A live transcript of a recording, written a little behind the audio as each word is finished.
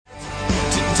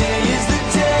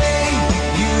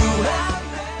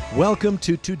Welcome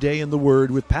to Today in the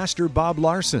Word with Pastor Bob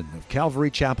Larson of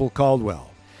Calvary Chapel, Caldwell.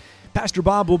 Pastor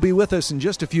Bob will be with us in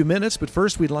just a few minutes, but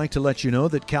first we'd like to let you know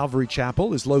that Calvary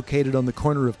Chapel is located on the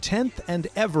corner of 10th and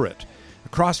Everett,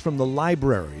 across from the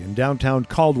library in downtown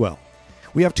Caldwell.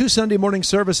 We have two Sunday morning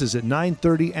services at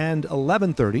 9:30 and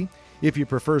 11:30. If you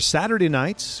prefer Saturday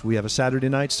nights, we have a Saturday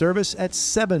night service at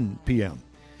 7 p.m.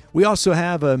 We also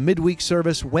have a midweek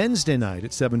service Wednesday night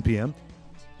at 7 p.m.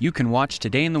 You can watch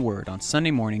Today in the Word on Sunday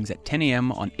mornings at 10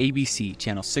 a.m. on ABC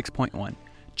Channel 6.1.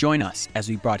 Join us as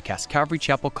we broadcast Calvary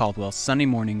Chapel Caldwell's Sunday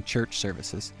morning church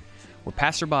services, where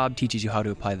Pastor Bob teaches you how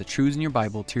to apply the truths in your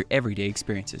Bible to your everyday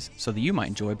experiences so that you might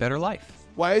enjoy a better life.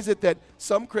 Why is it that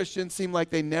some Christians seem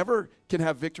like they never can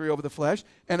have victory over the flesh,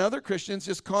 and other Christians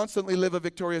just constantly live a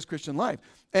victorious Christian life?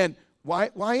 And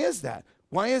why is that?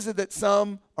 Why is it that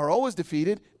some are always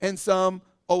defeated and some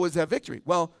always have victory?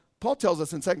 Well, Paul tells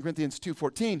us in 2 Corinthians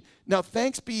 2:14, now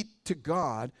thanks be to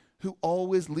God who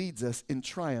always leads us in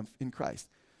triumph in Christ.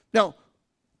 Now,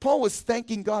 Paul was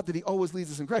thanking God that he always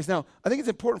leads us in Christ. Now, I think it's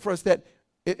important for us that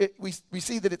we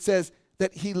see that it says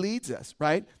that he leads us,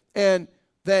 right? And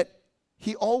that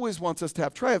he always wants us to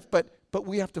have triumph, but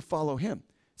we have to follow him.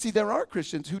 See, there are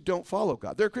Christians who don't follow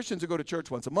God. There are Christians who go to church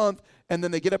once a month, and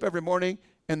then they get up every morning,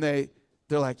 and they're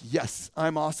like, yes,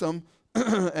 I'm awesome,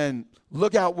 and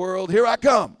look out, world, here I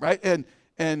come, right?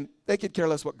 And they could care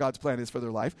less what God's plan is for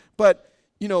their life. But,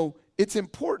 you know, it's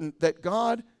important that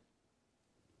God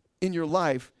in your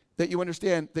life, that you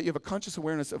understand that you have a conscious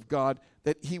awareness of God,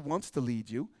 that he wants to lead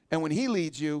you. And when he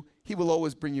leads you, he will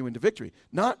always bring you into victory.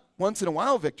 Not once in a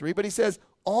while victory, but he says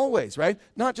always, right?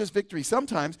 Not just victory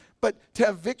sometimes, but to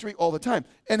have victory all the time.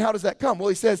 And how does that come? Well,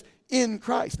 he says in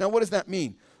Christ. Now, what does that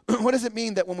mean? What does it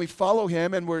mean that when we follow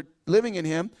him and we're living in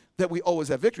him, that we always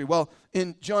have victory? Well,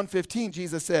 in John 15,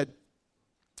 Jesus said,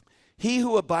 he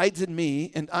who abides in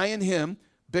me and I in him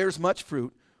bears much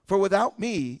fruit, for without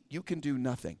me you can do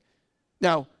nothing.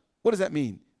 Now, what does that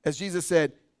mean? As Jesus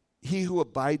said, he who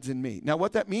abides in me. Now,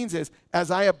 what that means is, as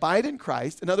I abide in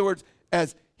Christ, in other words,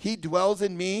 as he dwells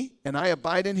in me and I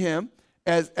abide in him,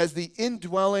 as the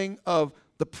indwelling of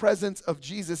the presence of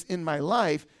Jesus in my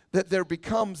life, that there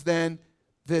becomes then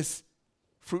this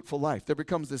fruitful life. There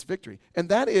becomes this victory. And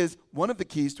that is one of the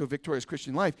keys to a victorious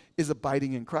Christian life, is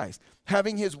abiding in Christ.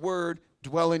 Having his word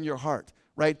dwell in your heart,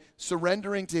 right?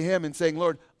 Surrendering to him and saying,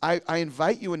 Lord, I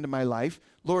invite you into my life.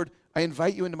 Lord, I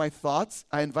invite you into my thoughts.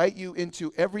 I invite you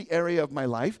into every area of my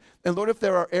life. And Lord, if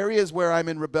there are areas where I'm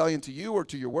in rebellion to you or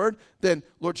to your word, then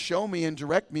Lord, show me and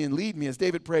direct me and lead me. As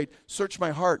David prayed, search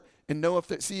my heart and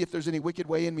see if there's any wicked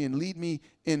way in me and lead me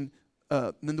in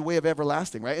the way of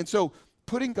everlasting, right? And so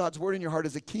putting God's word in your heart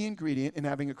is a key ingredient in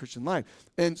having a Christian life.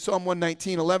 In Psalm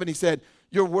 119:11, he said,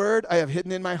 your word I have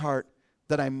hidden in my heart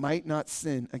that I might not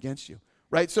sin against you,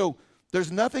 right? So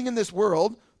there's nothing in this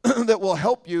world that will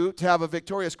help you to have a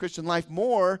victorious Christian life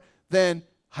more than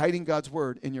hiding God's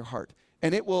word in your heart.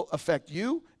 And it will affect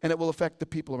you, and it will affect the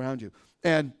people around you.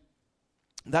 And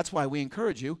that's why we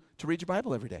encourage you to read your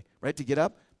Bible every day, right? To get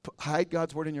up, hide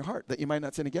God's word in your heart, that you might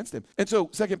not sin against him. And so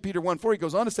 2 Peter 1:4, he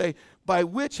goes on to say, by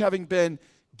which having been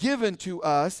given to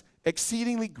us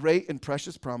exceedingly great and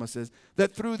precious promises,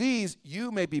 that through these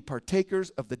you may be partakers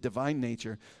of the divine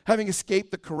nature, having escaped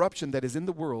the corruption that is in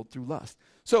the world through lust.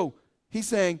 So he's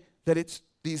saying that it's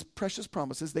these precious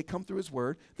promises, they come through his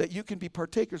word, that you can be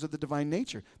partakers of the divine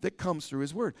nature that comes through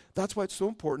his word. That's why it's so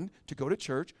important to go to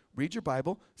church, read your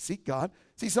Bible, seek God.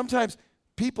 See, sometimes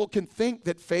people can think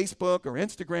that Facebook or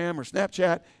Instagram or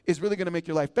Snapchat is really going to make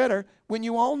your life better, when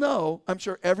you all know, I'm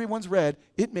sure everyone's read,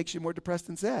 it makes you more depressed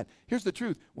and sad. Here's the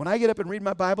truth. When I get up and read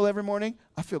my Bible every morning,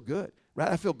 I feel good, right?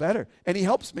 I feel better. And he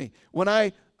helps me. When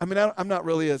I'm not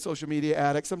really a social media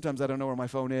addict. Sometimes I don't know where my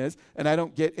phone is, and I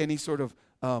don't get any sort of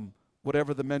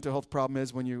whatever the mental health problem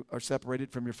is when you are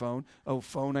separated from your phone. Oh,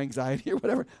 phone anxiety or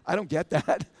whatever. I don't get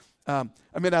that. I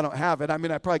don't have it.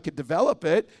 I probably could develop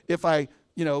it if I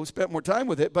spent more time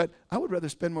with it, but I would rather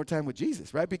spend more time with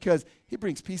Jesus, right? Because he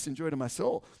brings peace and joy to my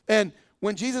soul. And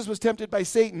when Jesus was tempted by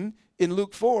Satan in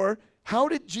Luke 4, how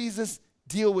did Jesus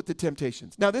deal with the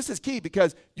temptations? Now, this is key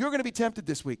because you're going to be tempted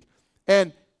this week.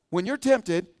 And when you're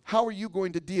tempted, how are you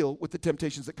going to deal with the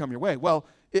temptations that come your way? Well,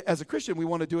 as a Christian, we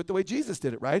want to do it the way Jesus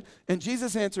did it, right? And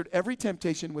Jesus answered every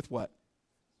temptation with what?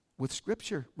 With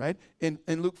Scripture, right? In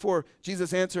Luke 4,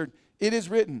 Jesus answered, it is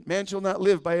written, man shall not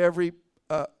live by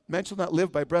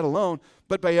bread alone,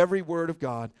 but by every word of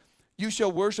God. You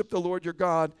shall worship the Lord your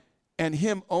God, and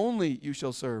him only you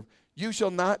shall serve. You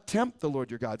shall not tempt the Lord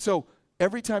your God. So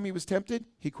every time he was tempted,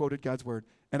 he quoted God's word.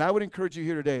 And I would encourage you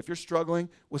here today, if you're struggling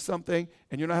with something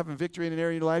and you're not having victory in an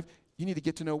area of your life, you need to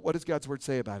get to know what does God's word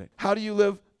say about it. How do you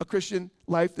live a Christian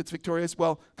life that's victorious?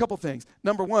 Well, a couple things.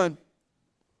 Number one,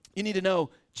 you need to know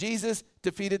Jesus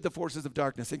defeated the forces of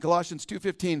darkness. In Colossians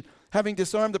 2:15, having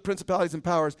disarmed the principalities and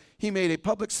powers, he made a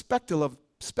public spectacle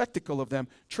of them,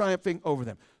 triumphing over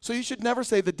them. So you should never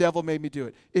say the devil made me do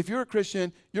it. If you're a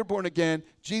Christian, you're born again,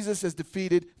 Jesus has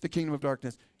defeated the kingdom of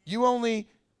darkness.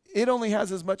 It only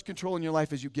has as much control in your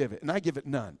life as you give it, and I give it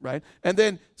none, right? And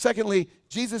then secondly,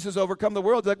 Jesus has overcome the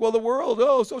world. Like, well, the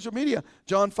world, social media.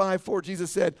 John 5:4,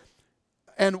 Jesus said,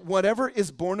 and whatever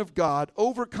is born of God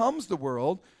overcomes the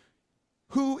world.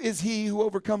 Who is he who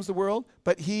overcomes the world?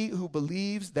 But he who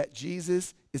believes that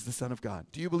Jesus is the Son of God.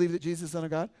 Do you believe that Jesus is the Son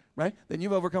of God? Right? Then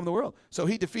you've overcome the world. So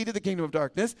he defeated the kingdom of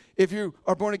darkness. If you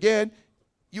are born again,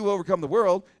 you will overcome the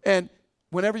world. And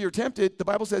whenever you're tempted, the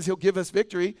Bible says he'll give us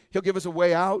victory. He'll give us a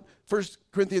way out. 1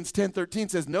 Corinthians 10:13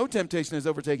 says, no temptation has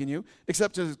overtaken you,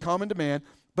 except as is common to man.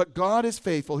 But God is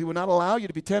faithful. He will not allow you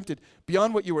to be tempted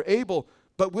beyond what you were able,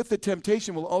 but with the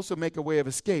temptation will also make a way of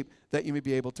escape that you may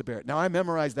be able to bear it. Now, I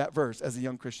memorized that verse as a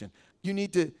young Christian. You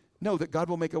need to know that God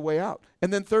will make a way out.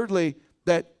 And then thirdly,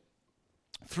 that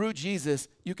through Jesus,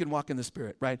 you can walk in the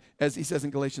Spirit, right? As he says in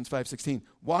Galatians 5:16,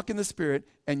 walk in the Spirit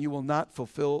and you will not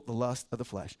fulfill the lust of the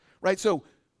flesh, right? So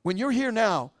when you're here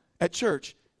now at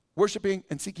church, worshiping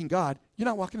and seeking God, you're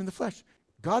not walking in the flesh.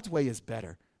 God's way is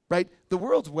better, right? The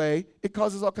world's way, it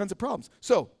causes all kinds of problems.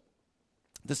 So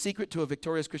the secret to a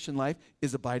victorious Christian life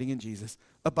is abiding in Jesus,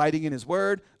 abiding in his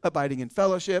word, abiding in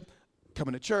fellowship,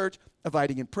 coming to church,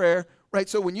 abiding in prayer, right?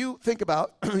 So when you think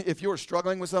about if you're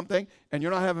struggling with something and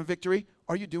you're not having victory,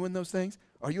 are you doing those things?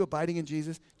 Are you abiding in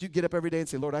Jesus? Do you get up every day and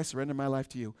say, Lord, I surrender my life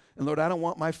to you. And Lord, I don't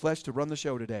want my flesh to run the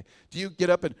show today. Do you get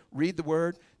up and read the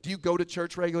word? Do you go to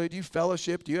church regularly? Do you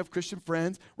fellowship? Do you have Christian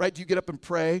friends, right? Do you get up and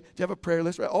pray? Do you have a prayer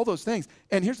list, right? All those things.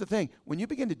 And here's the thing. When you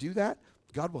begin to do that,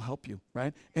 God will help you,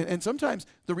 right? And sometimes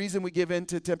the reason we give in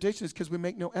to temptation is because we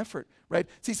make no effort, right?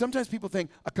 See, sometimes people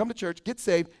think, I come to church, get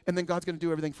saved, and then God's going to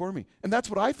do everything for me. And that's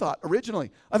what I thought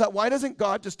originally. I thought, why doesn't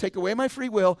God just take away my free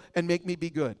will and make me be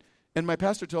good? And my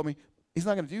pastor told me, he's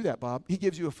not going to do that, Bob. He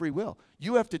gives you a free will.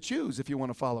 You have to choose if you want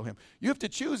to follow him. You have to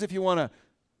choose if you want to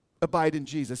abide in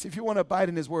Jesus, if you want to abide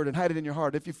in his word and hide it in your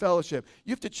heart, if you fellowship.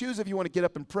 You have to choose if you want to get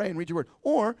up and pray and read your word,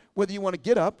 or whether you want to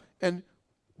get up and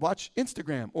watch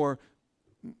Instagram, or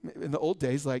in the old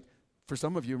days, like for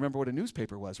some of you, remember what a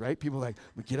newspaper was, right? People like,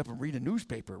 we get up and read a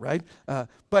newspaper, right?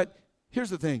 But here's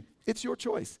the thing. It's your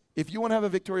choice. If you want to have a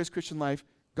victorious Christian life,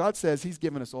 God says he's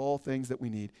given us all things that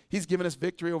we need. He's given us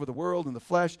victory over the world and the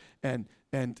flesh and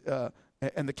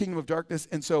the kingdom of darkness.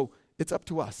 And so it's up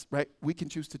to us, right? We can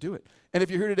choose to do it. And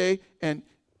if you're here today, and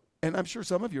I'm sure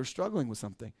some of you are struggling with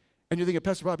something, and you're thinking,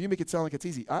 Pastor Bob, you make it sound like it's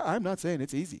easy. I'm not saying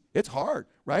it's easy. It's hard,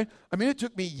 right? I mean, it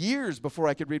took me years before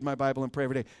I could read my Bible and pray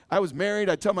every day. I was married.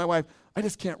 I'd tell my wife, I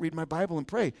just can't read my Bible and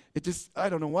pray. I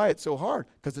don't know why it's so hard,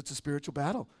 because it's a spiritual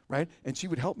battle, right? And she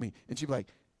would help me. And she'd be like,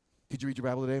 did you read your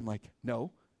Bible today? I'm like,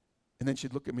 no. And then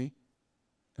she'd look at me,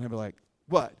 and I'd be like,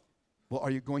 what? Well,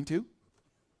 are you going to?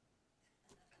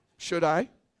 Should I?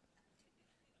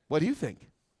 What do you think?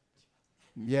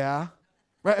 Yeah.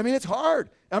 Right? I mean, it's hard.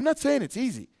 I'm not saying it's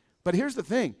easy. But here's the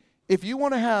thing. If you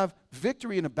want to have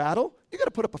victory in a battle, you got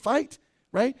to put up a fight,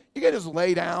 right? You got to just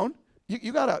lay down.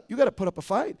 You got to put up a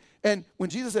fight. And when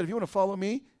Jesus said, if you want to follow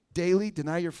me, daily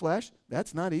deny your flesh,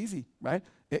 that's not easy, right?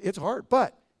 It's hard,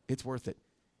 but it's worth it.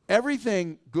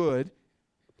 Everything good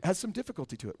has some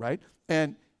difficulty to it, right?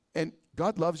 And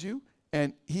God loves you,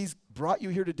 and he's brought you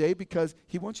here today because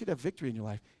he wants you to have victory in your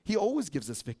life. He always gives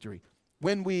us victory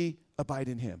when we abide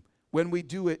in him, when we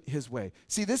do it his way.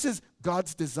 See, this is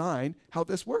God's design, how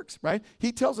this works, right?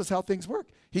 He tells us how things work.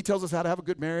 He tells us how to have a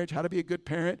good marriage, how to be a good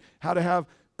parent, how to have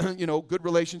good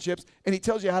relationships, and he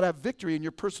tells you how to have victory in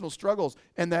your personal struggles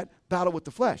and that battle with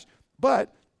the flesh.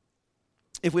 But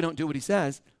if we don't do what he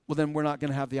says, well, then we're not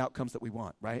going to have the outcomes that we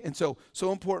want, right? And so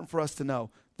important for us to know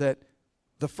that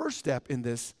the first step in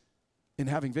this, in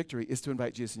having victory, is to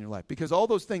invite Jesus in your life. Because all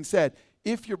those things said,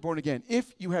 if you're born again,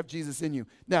 if you have Jesus in you.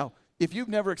 Now, if you've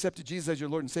never accepted Jesus as your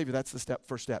Lord and Savior, that's the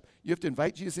first step. You have to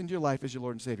invite Jesus into your life as your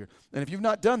Lord and Savior. And if you've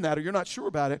not done that, or you're not sure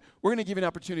about it, we're going to give you an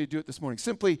opportunity to do it this morning.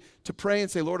 Simply to pray and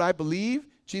say, Lord, I believe,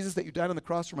 Jesus, that you died on the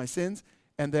cross for my sins,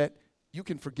 and that you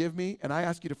can forgive me, and I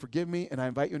ask you to forgive me, and I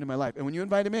invite you into my life. And when you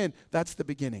invite him in, that's the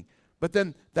beginning. But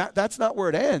then that's not where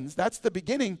it ends. That's the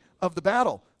beginning of the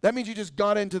battle. That means you just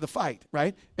got into the fight,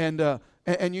 right? And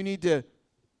you need to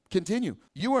continue.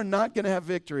 You are not going to have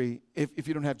victory if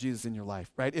you don't have Jesus in your life,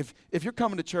 right? If you're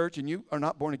coming to church and you are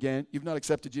not born again, you've not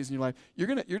accepted Jesus in your life,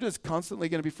 you're just constantly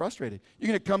going to be frustrated. You're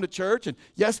going to come to church, and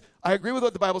yes, I agree with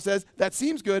what the Bible says. That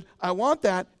seems good. I want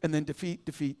that, and then defeat.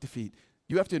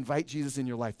 You have to invite Jesus in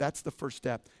your life. That's the first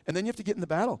step. And then you have to get in the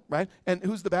battle, right? And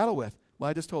who's the battle with? Well,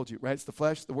 I just told you, right? It's the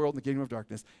flesh, the world, and the kingdom of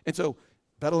darkness. And so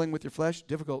battling with your flesh,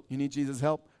 difficult. You need Jesus'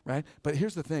 help, right? But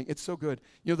here's the thing. It's so good.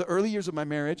 You know, the early years of my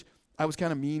marriage, I was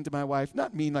kind of mean to my wife.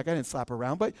 Not mean, like I didn't slap her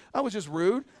around, but I was just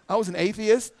rude. I was an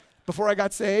atheist before I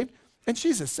got saved. And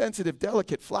she's a sensitive,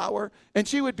 delicate flower. And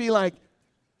she would be like,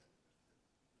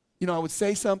 you know, I would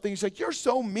say something. She's like, you're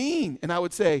so mean. And I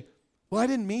would say, well, I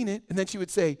didn't mean it. And then she would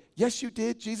say, yes, you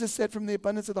did. Jesus said from the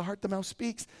abundance of the heart, the mouth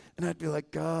speaks. And I'd be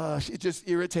like, gosh, it just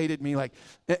irritated me. Like,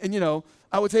 and you know,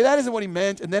 I would say that isn't what he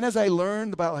meant. And then as I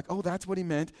learned about like, oh, that's what he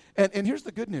meant. And here's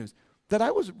the good news, that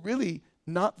I was really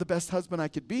not the best husband I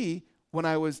could be when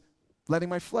I was letting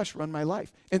my flesh run my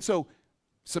life. And so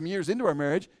some years into our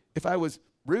marriage, if I was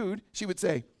rude, she would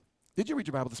say, did you read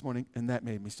your Bible this morning? And that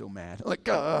made me so mad. Like,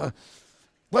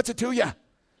 what's it to ya?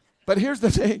 But here's the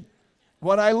thing.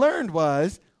 What I learned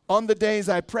was, on the days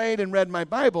I prayed and read my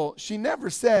Bible, she never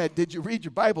said, did you read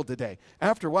your Bible today?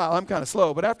 After a while, I'm kind of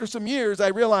slow, but after some years, I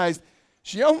realized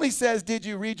she only says, did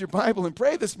you read your Bible and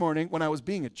pray this morning when I was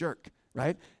being a jerk,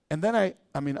 right? And then I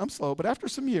mean, I'm slow, but after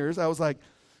some years, I was like,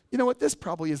 you know what? This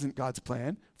probably isn't God's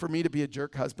plan for me to be a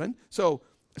jerk husband. So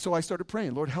I started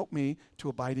praying, Lord, help me to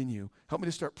abide in you. Help me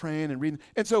to start praying and reading.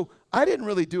 And so I didn't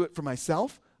really do it for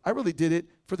myself. I really did it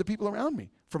for the people around me,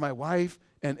 for my wife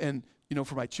and you know,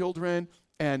 for my children.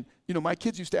 And, you know, my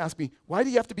kids used to ask me, why do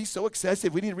you have to be so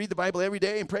excessive? We need to read the Bible every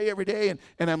day and pray every day.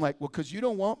 And I'm like, well, because you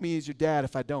don't want me as your dad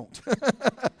if I don't.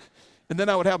 And then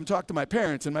I would have them talk to my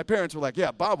parents. And my parents were like,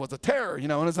 yeah, Bob was a terror, you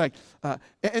know. And it's like,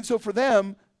 and so for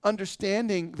them,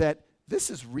 understanding that this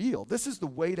is real. This is the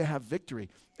way to have victory.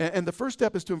 And the first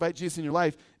step is to invite Jesus in your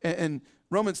life. And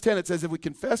Romans 10, it says, if we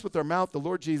confess with our mouth the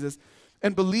Lord Jesus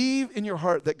and believe in your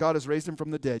heart that God has raised him from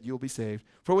the dead, you will be saved.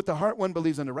 For with the heart one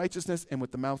believes unto righteousness, and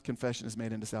with the mouth confession is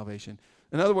made unto salvation.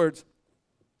 In other words,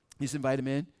 you just invite him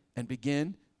in and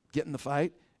begin, get in the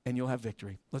fight, and you'll have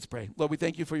victory. Let's pray. Lord, we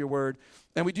thank you for your word.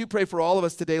 And we do pray for all of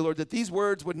us today, Lord, that these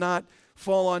words would not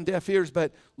fall on deaf ears,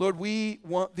 but Lord, we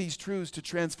want these truths to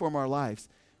transform our lives.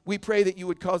 We pray that you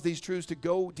would cause these truths to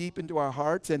go deep into our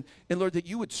hearts, and Lord, that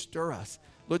you would stir us.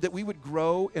 Lord, that we would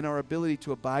grow in our ability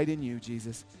to abide in you,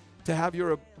 Jesus, to have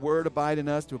your word abide in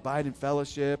us, to abide in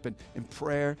fellowship and in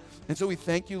prayer. And so we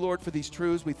thank you, Lord, for these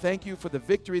truths. We thank you for the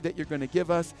victory that you're going to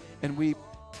give us, and we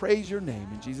praise your name.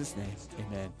 In Jesus' name,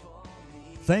 amen.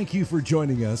 Thank you for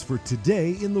joining us for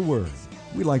Today in the Word.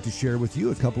 We'd like to share with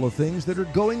you a couple of things that are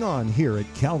going on here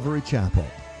at Calvary Chapel.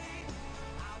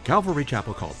 Calvary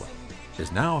Chapel Caldwell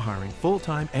is now hiring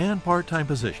full-time and part-time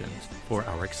positions for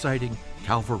our exciting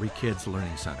Calvary Kids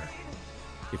Learning Center.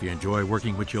 If you enjoy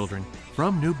working with children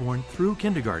from newborn through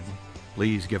kindergarten,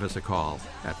 please give us a call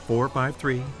at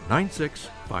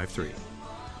 453-9653.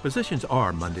 Positions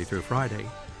are Monday through Friday,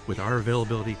 with our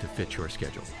availability to fit your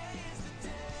schedule.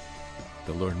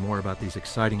 To learn more about these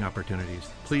exciting opportunities,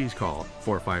 please call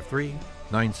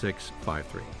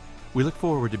 453-9653. We look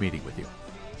forward to meeting with you.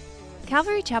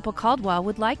 Calvary Chapel Caldwell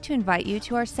would like to invite you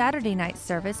to our Saturday night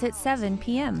service at 7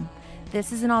 p.m.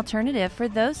 This is an alternative for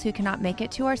those who cannot make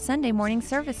it to our Sunday morning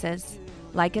services.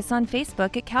 Like us on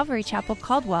Facebook at Calvary Chapel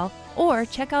Caldwell, or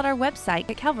check out our website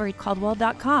at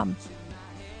calvarycaldwell.com.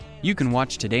 You can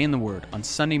watch Today in the Word on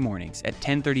Sunday mornings at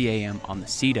 10:30 a.m. on the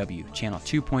CW, Channel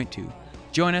 2.2.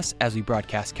 Join us as we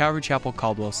broadcast Calvary Chapel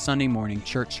Caldwell's Sunday morning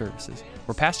church services,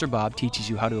 where Pastor Bob teaches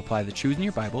you how to apply the truths in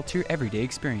your Bible to your everyday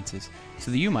experiences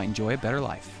so that you might enjoy a better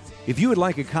life. If you would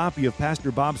like a copy of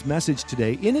Pastor Bob's message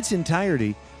today in its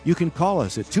entirety, you can call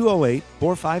us at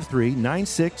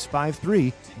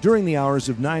 208-453-9653 during the hours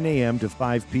of 9 a.m. to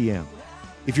 5 p.m.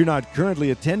 If you're not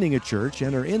currently attending a church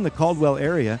and are in the Caldwell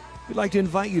area, we'd like to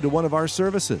invite you to one of our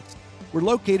services. We're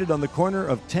located on the corner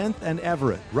of 10th and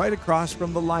Everett, right across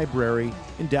from the library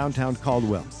in downtown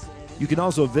Caldwell. You can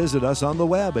also visit us on the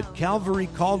web at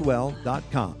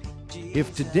calvarycaldwell.com.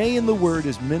 If Today in the Word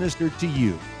is ministered to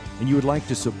you and you would like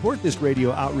to support this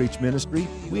radio outreach ministry,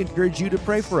 we encourage you to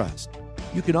pray for us.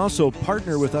 You can also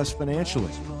partner with us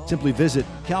financially. Simply visit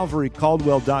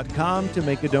calvarycaldwell.com to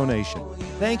make a donation.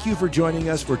 Thank you for joining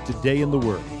us for Today in the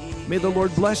Word. May the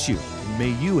Lord bless you, and may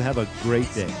you have a great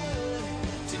day.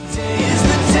 Today is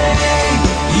the day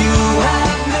you